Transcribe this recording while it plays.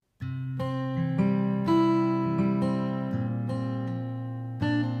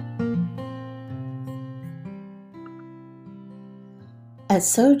At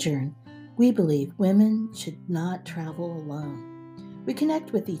Sojourn, we believe women should not travel alone. We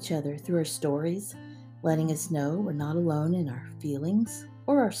connect with each other through our stories, letting us know we're not alone in our feelings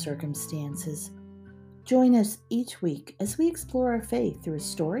or our circumstances. Join us each week as we explore our faith through a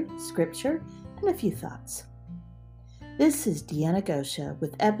story, scripture, and a few thoughts. This is Deanna Gosha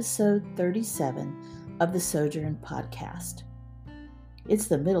with episode 37 of the Sojourn podcast. It's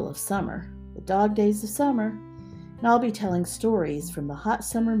the middle of summer, the dog days of summer, and I'll be telling stories from the hot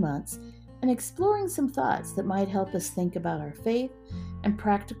summer months and exploring some thoughts that might help us think about our faith and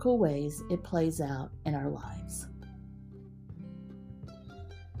practical ways it plays out in our lives.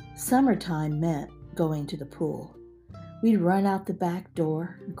 Summertime meant going to the pool. We'd run out the back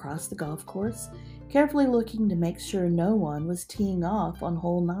door and cross the golf course, carefully looking to make sure no one was teeing off on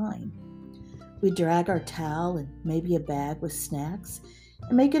hole 9. We'd drag our towel and maybe a bag with snacks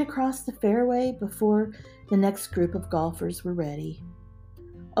and make it across the fairway before the next group of golfers were ready.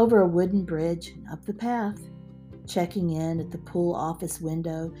 Over a wooden bridge and up the path, checking in at the pool office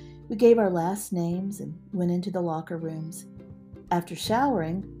window, we gave our last names and went into the locker rooms. After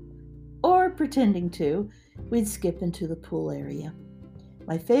showering, or pretending to, we'd skip into the pool area.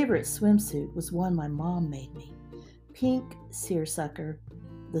 My favorite swimsuit was one my mom made me. Pink seersucker,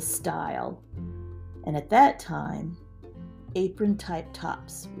 the style. And at that time, apron-type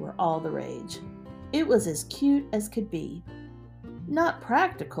tops were all the rage. It was as cute as could be. Not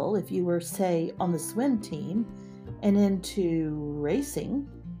practical if you were, say, on the swim team and into racing,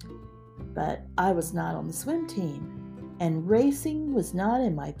 but I was not on the swim team, and racing was not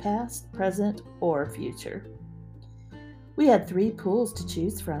in my past, present, or future. We had 3 pools to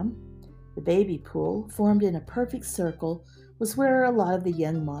choose from. The baby pool, formed in a perfect circle, was where a lot of the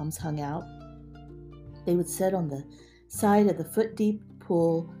young moms hung out. They would sit on the side of the foot-deep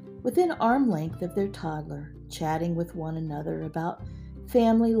pool within arm length of their toddler, chatting with one another about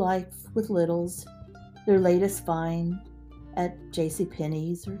family life with littles, their latest find at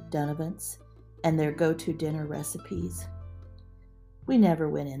JCPenney's or Donovan's, and their go-to dinner recipes. We never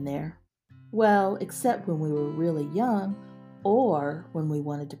went in there. Well, except when we were really young or when we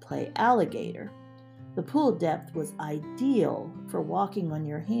wanted to play alligator. The pool depth was ideal for walking on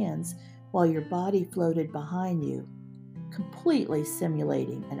your hands while your body floated behind you, completely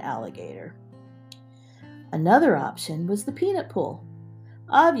simulating an alligator. Another option was the peanut pool.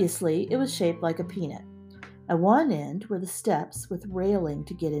 Obviously, it was shaped like a peanut. At one end were the steps with railing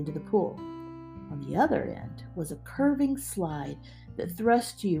to get into the pool. On the other end was a curving slide that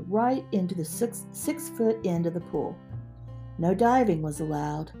thrust you right into the 6-foot end of the pool. No diving was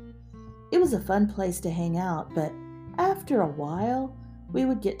allowed. It was a fun place to hang out, but after a while, we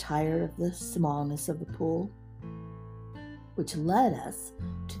would get tired of the smallness of the pool, which led us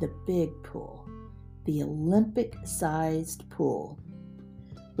to the big pool, the Olympic-sized pool,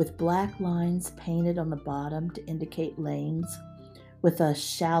 with black lines painted on the bottom to indicate lanes, with a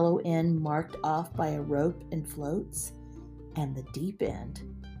shallow end marked off by a rope and floats, and the deep end,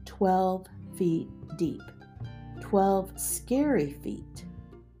 12 feet deep, 12 scary feet.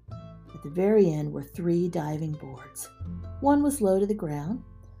 At the very end were 3 diving boards. One was low to the ground,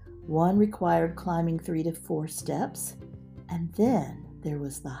 one required climbing 3 to 4 steps, and then there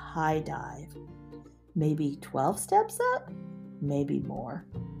was the high dive. Maybe 12 steps up, maybe more.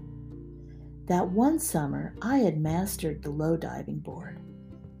 That one summer, I had mastered the low diving board.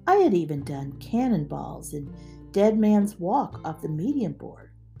 I had even done cannonballs and dead man's walk off the medium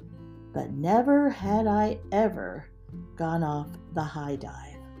board, but never had I ever gone off the high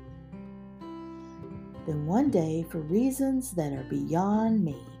dive. Then one day, for reasons that are beyond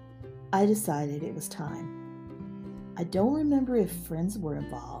me, I decided it was time. I don't remember if friends were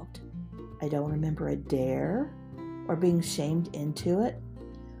involved. I don't remember a dare or being shamed into it.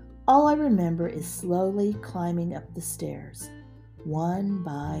 All I remember is slowly climbing up the stairs, one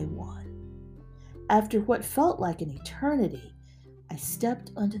by one. After what felt like an eternity, I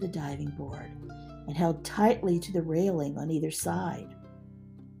stepped onto the diving board and held tightly to the railing on either side.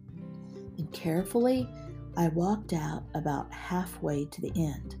 Then carefully, I walked out about halfway to the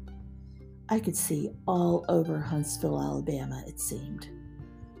end. I could see all over Huntsville, Alabama, it seemed.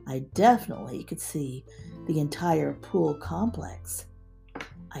 I definitely could see the entire pool complex.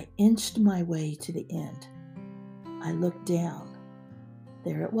 I inched my way to the end. I looked down.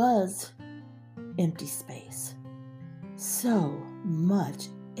 There it was, empty space. So much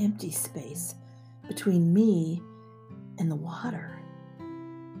empty space between me and the water.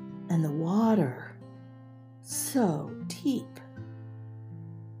 And the water, so deep.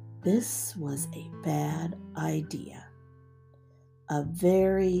 This was a bad idea. A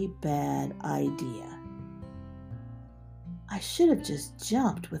very bad idea. I should have just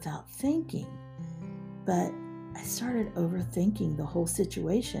jumped without thinking, but I started overthinking the whole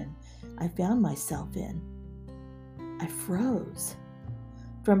situation I found myself in. I froze.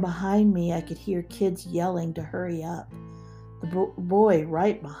 From behind me, I could hear kids yelling to hurry up. The boy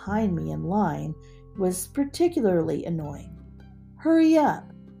right behind me in line was particularly annoying. Hurry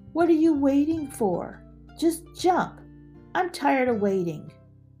up! What are you waiting for? Just jump! I'm tired of waiting.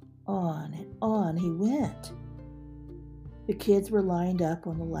 On and on he went. The kids were lined up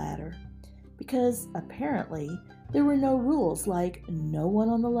on the ladder because apparently there were no rules like no one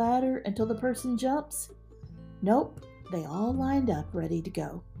on the ladder until the person jumps. Nope, they all lined up ready to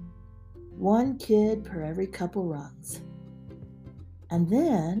go. One kid per every couple rungs. And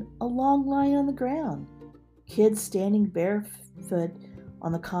then a long line on the ground. Kids standing barefoot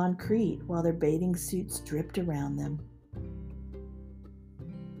on the concrete while their bathing suits dripped around them.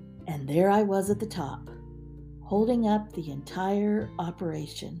 And there I was at the top, holding up the entire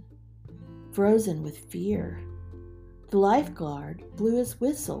operation, frozen with fear. The lifeguard blew his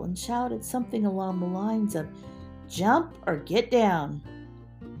whistle and shouted something along the lines of, "Jump or get down."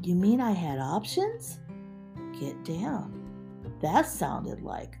 You mean I had options? Get down. That sounded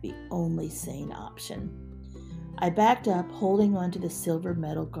like the only sane option. I backed up, holding onto the silver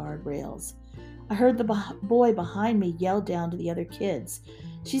metal guardrails. I heard the boy behind me yell down to the other kids,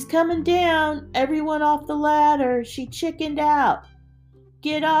 "She's coming down! Everyone off the ladder! She chickened out!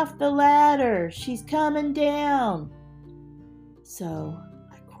 Get off the ladder! She's coming down!" So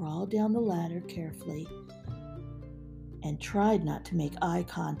I crawled down the ladder carefully and tried not to make eye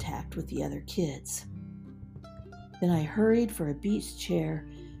contact with the other kids. Then I hurried for a beach chair,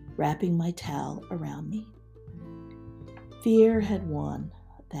 wrapping my towel around me. Fear had won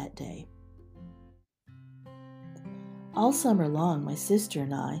that day. All summer long, my sister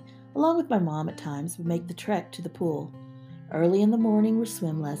and I, along with my mom at times, would make the trek to the pool. Early in the morning were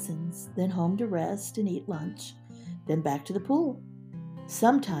swim lessons, then home to rest and eat lunch, then back to the pool.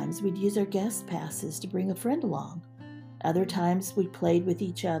 Sometimes we'd use our guest passes to bring a friend along. Other times we played with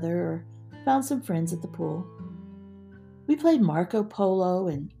each other or found some friends at the pool. We played Marco Polo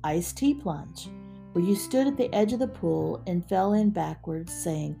and iced tea plunge, where you stood at the edge of the pool and fell in backwards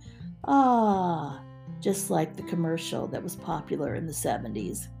saying, "Ah," just like the commercial that was popular in the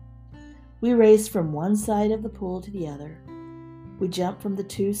 70s. We raced from one side of the pool to the other. We jumped from the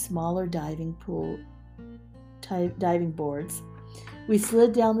two smaller diving boards. We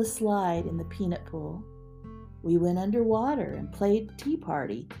slid down the slide in the peanut pool. We went underwater and played tea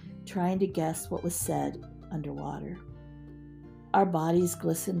party, trying to guess what was said underwater. Our bodies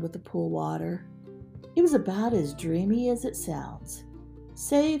glistened with the pool water. It was about as dreamy as it sounds,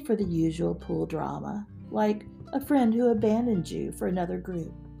 save for the usual pool drama, like a friend who abandoned you for another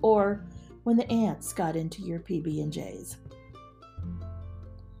group, or when the ants got into your PB&Js.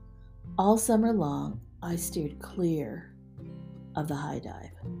 All summer long, I steered clear of the high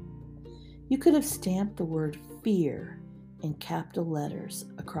dive. You could have stamped the word fear in capital letters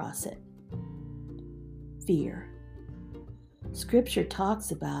across it. Fear. Scripture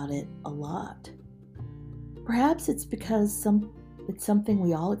talks about it a lot. Perhaps it's because it's something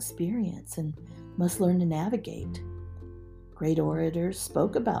we all experience and must learn to navigate. Great orators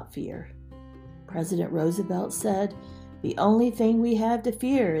spoke about fear. President Roosevelt said, "The only thing we have to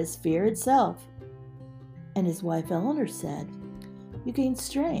fear is fear itself." And his wife Eleanor said, "You gain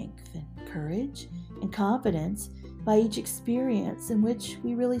strength and courage and confidence by each experience in which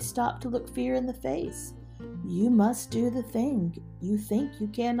we really stop to look fear in the face. You must do the thing you think you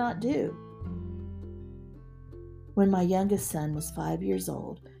cannot do." When my youngest son was 5 years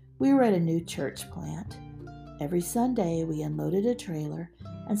old, we were at a new church plant. Every Sunday, we unloaded a trailer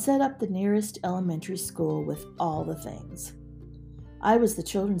and set up the nearest elementary school with all the things. I was the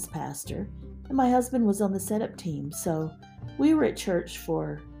children's pastor, and my husband was on the setup team, so we were at church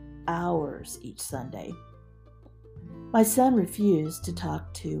for hours each Sunday. My son refused to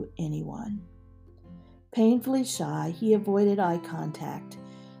talk to anyone. Painfully shy, he avoided eye contact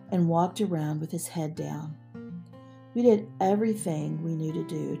and walked around with his head down. We did everything we knew to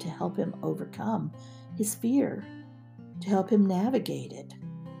do to help him overcome his fear, to help him navigate it.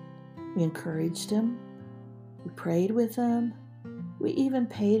 We encouraged him, we prayed with him, we even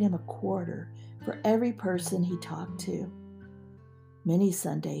paid him a quarter for every person he talked to. Many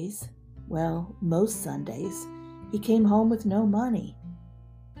Sundays, most Sundays, he came home with no money.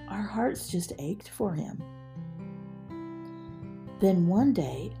 Our hearts just ached for him. Then one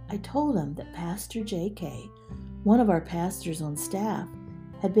day, I told him that Pastor J.K., one of our pastors on staff,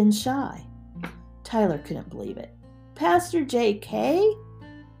 had been shy. Tyler couldn't believe it. "Pastor J.K.?"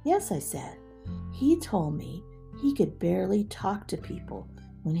 "Yes," I said. "He told me He could barely talk to people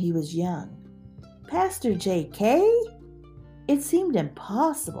when he was young. Pastor J.K.? It seemed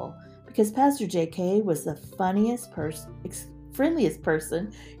impossible because Pastor J.K. was the funniest person, friendliest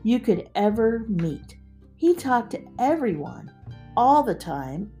person you could ever meet. He talked to everyone, all the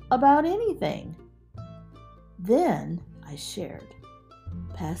time, about anything. Then I shared.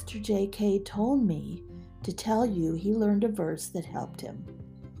 Pastor J.K. told me to tell you he learned a verse that helped him.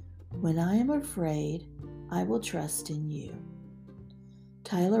 When I am afraid, I will trust in you.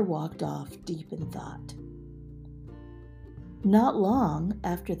 Tyler walked off deep in thought. Not long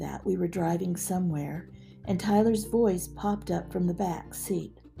after that, we were driving somewhere, and Tyler's voice popped up from the back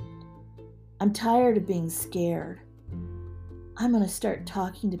seat. I'm tired of being scared. I'm going to start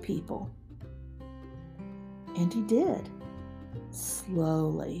talking to people. And he did.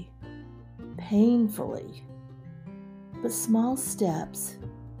 Slowly, painfully, but small steps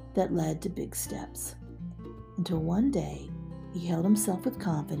that led to big steps. Until one day, he held himself with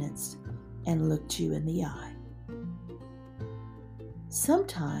confidence and looked you in the eye.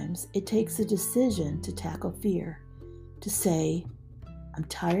 Sometimes it takes a decision to tackle fear, to say, I'm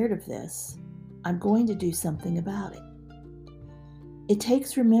tired of this. I'm going to do something about it. It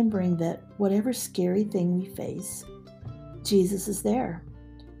takes remembering that whatever scary thing we face, Jesus is there.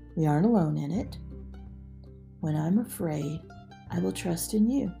 We aren't alone in it. When I'm afraid, I will trust in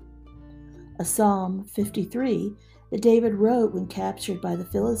you. A Psalm 53 that David wrote when captured by the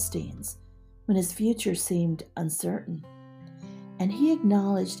Philistines, when his future seemed uncertain. And he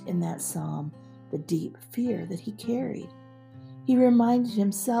acknowledged in that psalm the deep fear that he carried. He reminded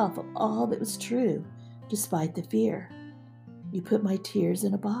himself of all that was true, despite the fear. You put my tears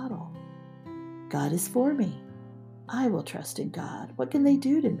in a bottle. God is for me. I will trust in God. What can they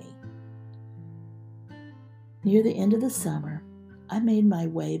do to me? Near the end of the summer, I made my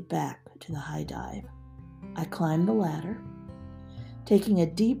way back to the high dive. I climbed the ladder. Taking a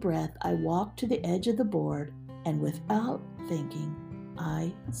deep breath, I walked to the edge of the board, and without thinking,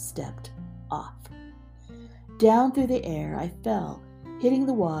 I stepped off. Down through the air, I fell, hitting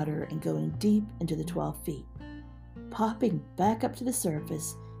the water and going deep into the 12 feet, popping back up to the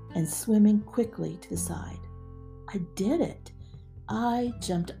surface and swimming quickly to the side. I did it. I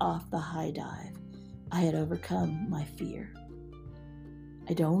jumped off the high dive. I had overcome my fear.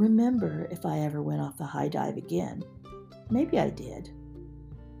 I don't remember if I ever went off the high dive again. Maybe I did.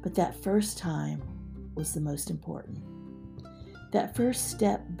 But that first time was the most important. That first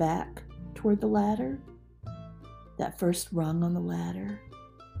step back toward the ladder, that first rung on the ladder,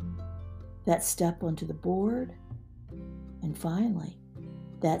 that step onto the board, and finally,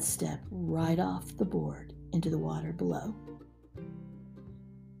 that step right off the board into the water below.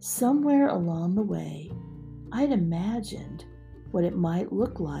 Somewhere along the way, I'd imagined what it might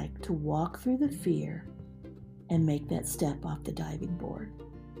look like to walk through the fear and make that step off the diving board.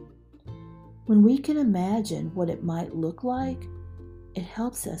 When we can imagine what it might look like, it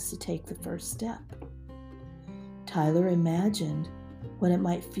helps us to take the first step. Tyler imagined what it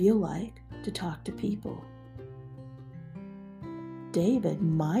might feel like to talk to people. David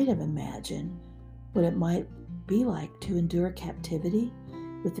might have imagined what it might be like to endure captivity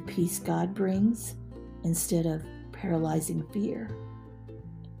with the peace God brings instead of paralyzing fear.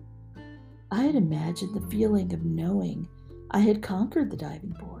 I had imagined the feeling of knowing I had conquered the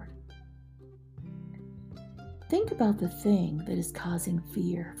diving board. Think about the thing that is causing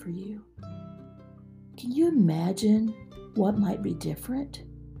fear for you. Can you imagine what might be different?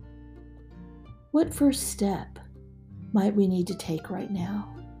 What first step might we need to take right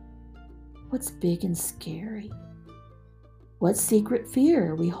now? What's big and scary? What secret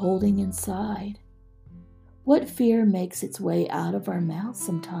fear are we holding inside? What fear makes its way out of our mouths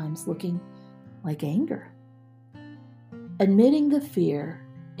sometimes looking like anger? Admitting the fear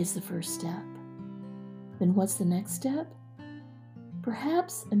is the first step. Then what's the next step?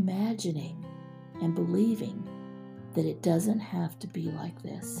 Perhaps imagining and believing that it doesn't have to be like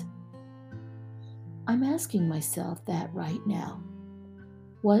this. I'm asking myself that right now.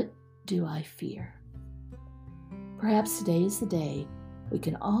 What do I fear? Perhaps today is the day we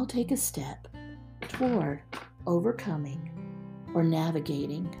can all take a step toward overcoming or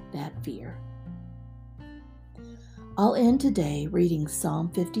navigating that fear. I'll end today reading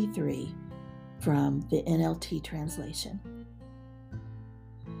Psalm 53 from the NLT translation.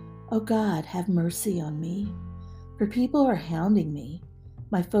 O God, have mercy on me, for people are hounding me.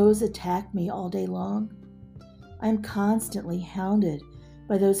 My foes attack me all day long. I am constantly hounded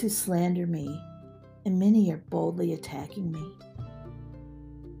by those who slander me, and many are boldly attacking me.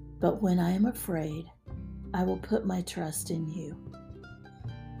 But when I am afraid, I will put my trust in you.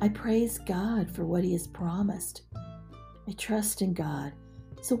 I praise God for what He has promised. I trust in God,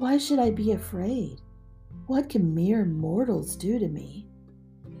 so why should I be afraid? What can mere mortals do to me?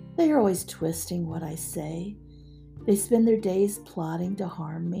 They are always twisting what I say. They spend their days plotting to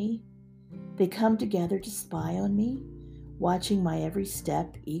harm me. They come together to spy on me, watching my every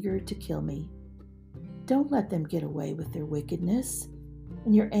step, eager to kill me. Don't let them get away with their wickedness.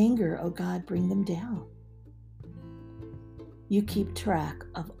 In your anger, O God, bring them down. You keep track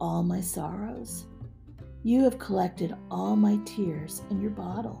of all my sorrows. You have collected all my tears in your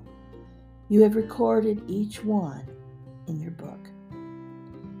bottle. You have recorded each one in your book.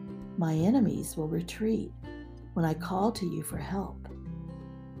 My enemies will retreat when I call to you for help.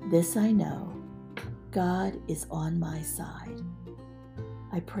 This I know, God is on my side.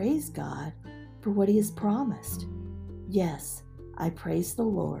 I praise God for what He has promised. Yes, I praise the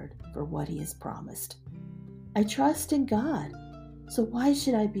Lord for what He has promised. I trust in God, so why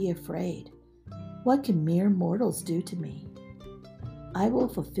should I be afraid? What can mere mortals do to me? I will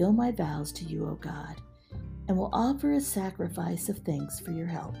fulfill my vows to you, O God, and will offer a sacrifice of thanks for your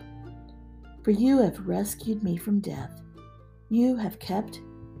help. For you have rescued me from death. You have kept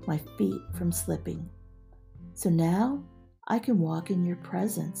my feet from slipping. So now I can walk in your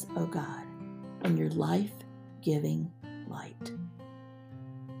presence, O God, and your life-giving light.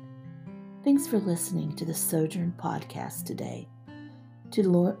 Thanks for listening to the Sojourn podcast today.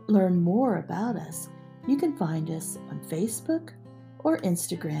 To learn more about us, you can find us on Facebook or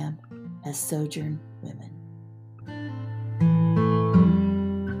Instagram as Sojourn Women.